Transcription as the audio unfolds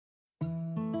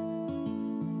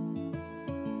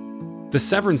The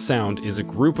Severn Sound is a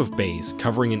group of bays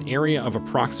covering an area of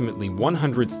approximately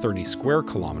 130 square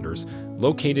kilometers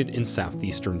located in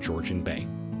southeastern Georgian Bay.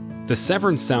 The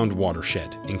Severn Sound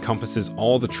watershed encompasses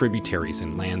all the tributaries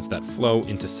and lands that flow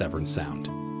into Severn Sound.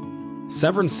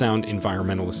 Severn Sound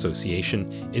Environmental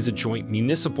Association is a joint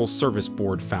municipal service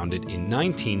board founded in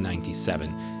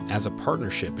 1997 as a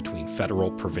partnership between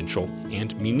federal, provincial,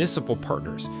 and municipal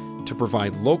partners to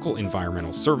provide local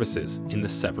environmental services in the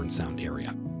Severn Sound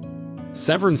area.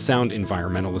 Severn Sound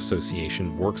Environmental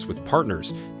Association works with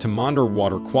partners to monitor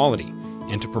water quality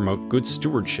and to promote good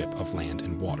stewardship of land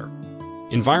and water.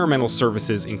 Environmental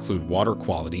services include water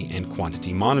quality and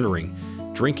quantity monitoring,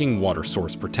 drinking water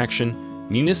source protection,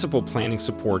 municipal planning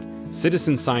support,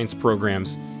 citizen science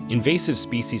programs, invasive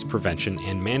species prevention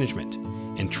and management,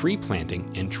 and tree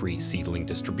planting and tree seedling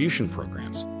distribution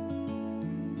programs.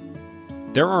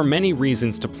 There are many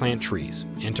reasons to plant trees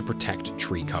and to protect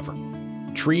tree cover.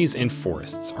 Trees and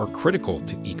forests are critical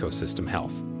to ecosystem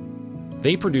health.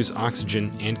 They produce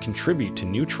oxygen and contribute to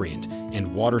nutrient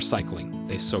and water cycling.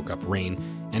 They soak up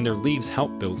rain, and their leaves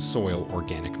help build soil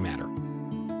organic matter.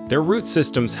 Their root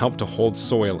systems help to hold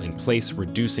soil in place,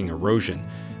 reducing erosion,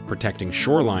 protecting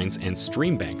shorelines and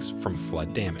stream banks from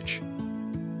flood damage.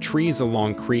 Trees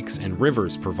along creeks and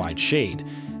rivers provide shade,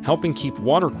 helping keep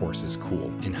watercourses cool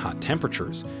in hot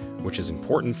temperatures, which is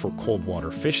important for cold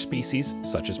water fish species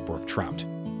such as brook trout.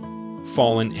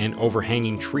 Fallen and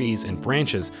overhanging trees and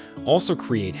branches also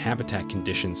create habitat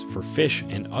conditions for fish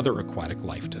and other aquatic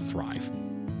life to thrive.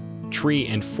 Tree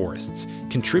and forests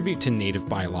contribute to native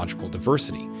biological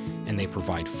diversity, and they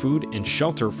provide food and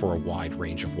shelter for a wide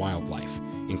range of wildlife,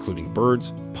 including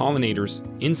birds, pollinators,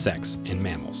 insects, and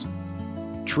mammals.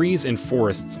 Trees and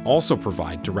forests also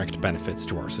provide direct benefits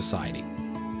to our society.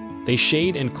 They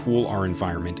shade and cool our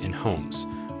environment and homes,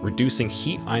 reducing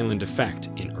heat island effect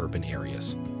in urban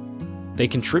areas. They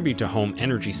contribute to home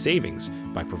energy savings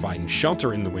by providing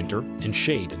shelter in the winter and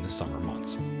shade in the summer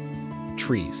months.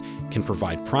 Trees can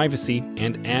provide privacy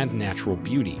and add natural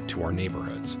beauty to our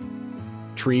neighborhoods.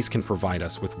 Trees can provide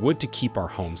us with wood to keep our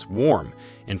homes warm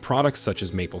and products such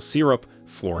as maple syrup,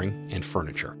 flooring, and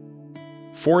furniture.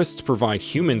 Forests provide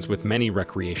humans with many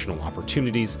recreational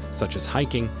opportunities such as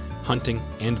hiking, hunting,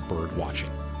 and bird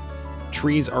watching.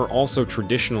 Trees are also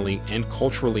traditionally and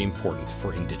culturally important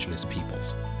for indigenous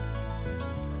peoples.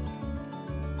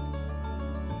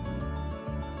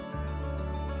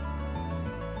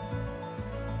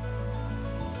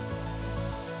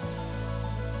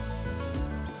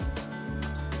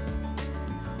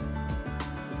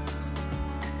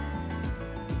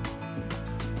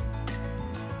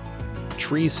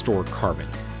 Trees store carbon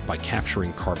by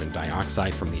capturing carbon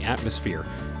dioxide from the atmosphere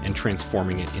and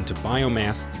transforming it into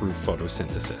biomass through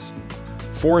photosynthesis.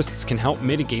 Forests can help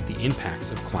mitigate the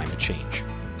impacts of climate change.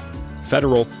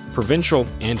 Federal, provincial,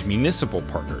 and municipal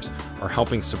partners are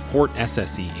helping support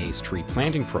SSEA's tree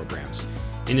planting programs,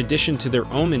 in addition to their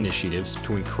own initiatives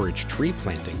to encourage tree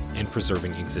planting and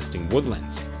preserving existing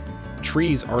woodlands.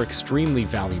 Trees are extremely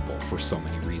valuable for so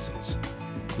many reasons.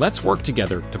 Let's work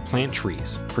together to plant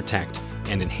trees, protect,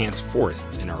 and enhance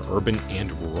forests in our urban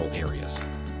and rural areas.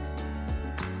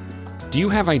 Do you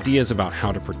have ideas about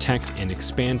how to protect and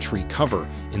expand tree cover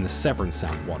in the Severn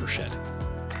Sound watershed?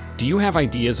 Do you have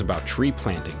ideas about tree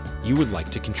planting you would like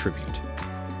to contribute?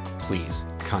 Please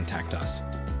contact us.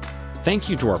 Thank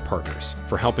you to our partners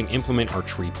for helping implement our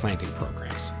tree planting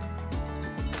programs.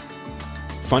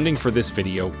 Funding for this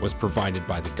video was provided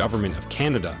by the Government of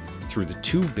Canada through the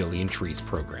 2 Billion Trees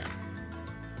program.